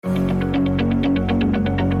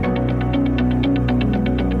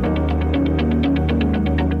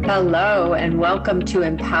Hello, and welcome to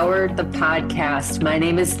Empowered the Podcast. My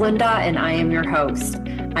name is Linda, and I am your host.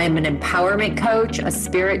 I am an empowerment coach, a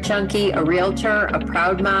spirit junkie, a realtor, a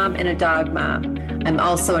proud mom, and a dog mom. I'm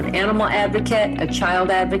also an animal advocate, a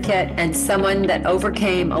child advocate, and someone that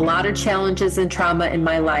overcame a lot of challenges and trauma in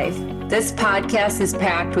my life. This podcast is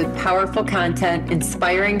packed with powerful content,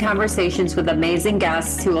 inspiring conversations with amazing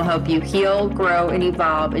guests who will help you heal, grow, and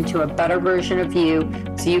evolve into a better version of you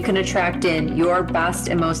so you can attract in your best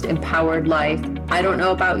and most empowered life. I don't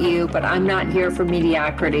know about you, but I'm not here for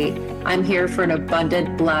mediocrity. I'm here for an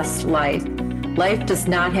abundant, blessed life. Life does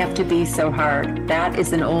not have to be so hard. That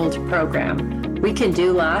is an old program. We can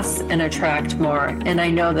do less and attract more, and I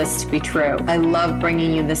know this to be true. I love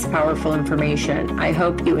bringing you this powerful information. I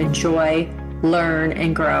hope you enjoy, learn,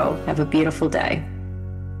 and grow. Have a beautiful day.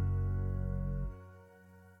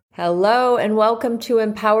 Hello, and welcome to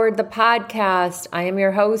Empowered the Podcast. I am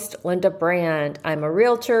your host, Linda Brand. I'm a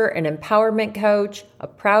realtor, an empowerment coach, a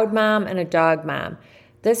proud mom, and a dog mom.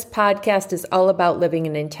 This podcast is all about living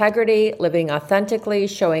in integrity, living authentically,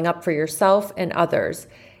 showing up for yourself and others.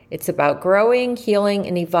 It's about growing, healing,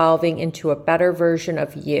 and evolving into a better version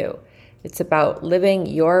of you. It's about living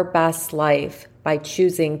your best life by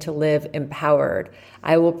choosing to live empowered.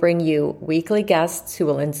 I will bring you weekly guests who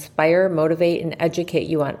will inspire, motivate, and educate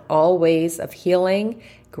you on all ways of healing,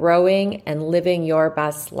 growing, and living your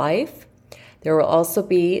best life. There will also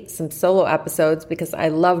be some solo episodes because I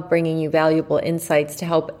love bringing you valuable insights to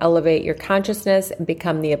help elevate your consciousness and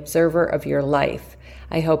become the observer of your life.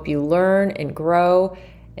 I hope you learn and grow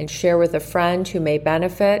and share with a friend who may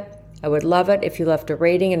benefit. I would love it if you left a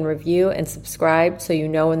rating and review and subscribe so you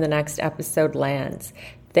know when the next episode lands.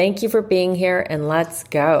 Thank you for being here, and let's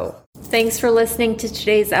go. Thanks for listening to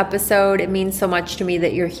today's episode. It means so much to me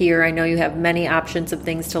that you're here. I know you have many options of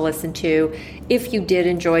things to listen to. If you did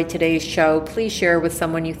enjoy today's show, please share with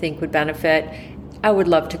someone you think would benefit. I would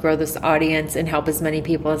love to grow this audience and help as many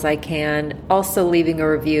people as I can. Also, leaving a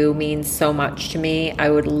review means so much to me.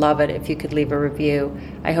 I would love it if you could leave a review.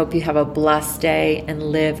 I hope you have a blessed day and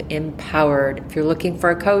live empowered. If you're looking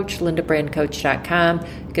for a coach, lindabrandcoach.com.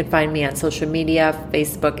 You can find me on social media,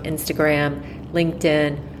 Facebook, Instagram,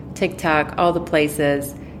 LinkedIn, TikTok, all the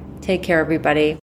places. Take care, everybody.